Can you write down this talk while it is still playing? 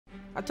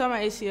I tore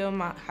my ACL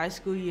my high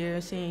school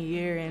year, senior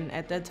year, and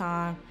at that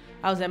time,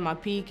 I was at my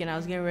peak and I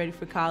was getting ready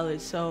for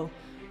college. So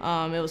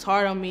it was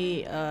hard on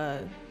me.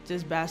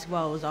 Just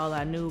basketball was all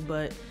I knew,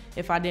 but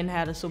if I didn't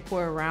have the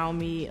support around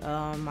me,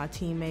 my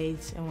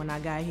teammates, and when I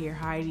got here,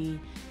 Heidi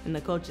and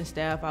the coaching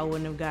staff, I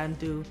wouldn't have gotten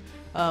through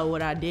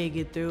what I did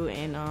get through.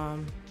 And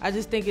I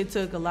just think it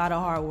took a lot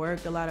of hard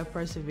work, a lot of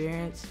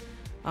perseverance,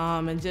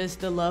 and just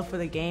the love for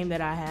the game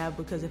that I have,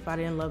 because if I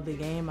didn't love the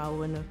game, I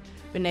wouldn't have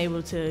been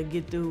able to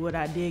get through what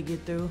I did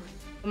get through.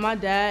 My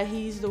dad,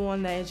 he's the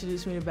one that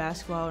introduced me to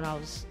basketball when I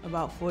was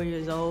about 4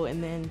 years old,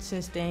 and then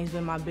since then he's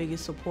been my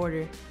biggest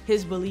supporter.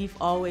 His belief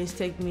always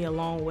takes me a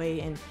long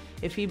way, and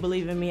if he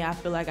believes in me, I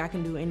feel like I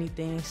can do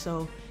anything.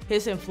 So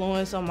his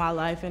influence on my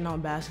life and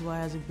on basketball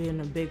has been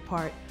a big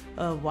part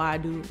of why I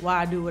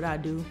do what I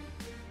do.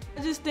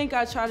 I just think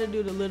I try to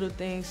do the little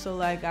things. So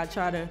like I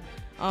try to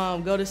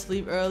go to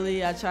sleep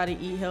early, I try to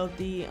eat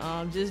healthy,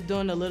 just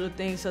doing the little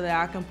things so that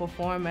I can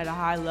perform at a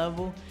high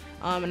level.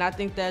 And I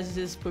think that's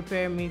just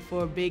preparing me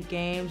for big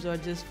games or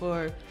just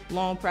for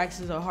long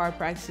practices or hard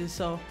practices.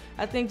 So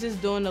I think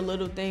just doing the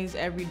little things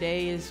every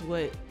day is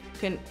what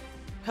can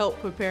help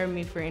prepare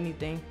me for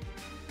anything.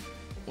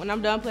 When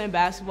I'm done playing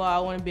basketball, I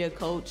want to be a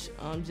coach.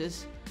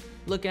 Just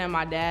looking at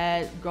my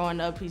dad, growing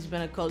up, he's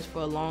been a coach for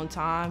a long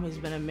time. He's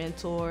been a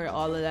mentor,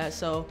 all of that.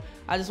 So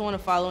I just want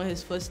to follow in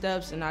his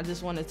footsteps, and I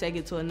just want to take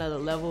it to another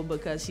level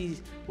because he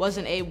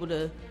wasn't able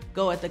to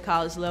go at the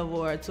college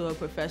level or to a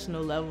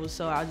professional level.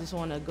 So I just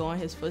want to go in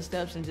his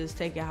footsteps and just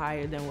take it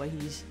higher than what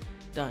he's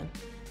done.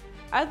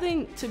 I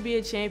think to be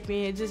a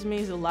champion, it just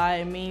means a lot.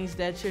 It means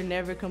that you're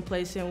never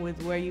complacent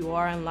with where you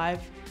are in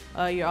life.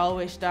 You're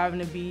always striving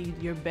to be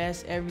your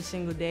best every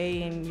single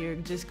day, and you're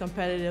just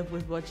competitive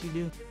with what you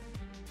do.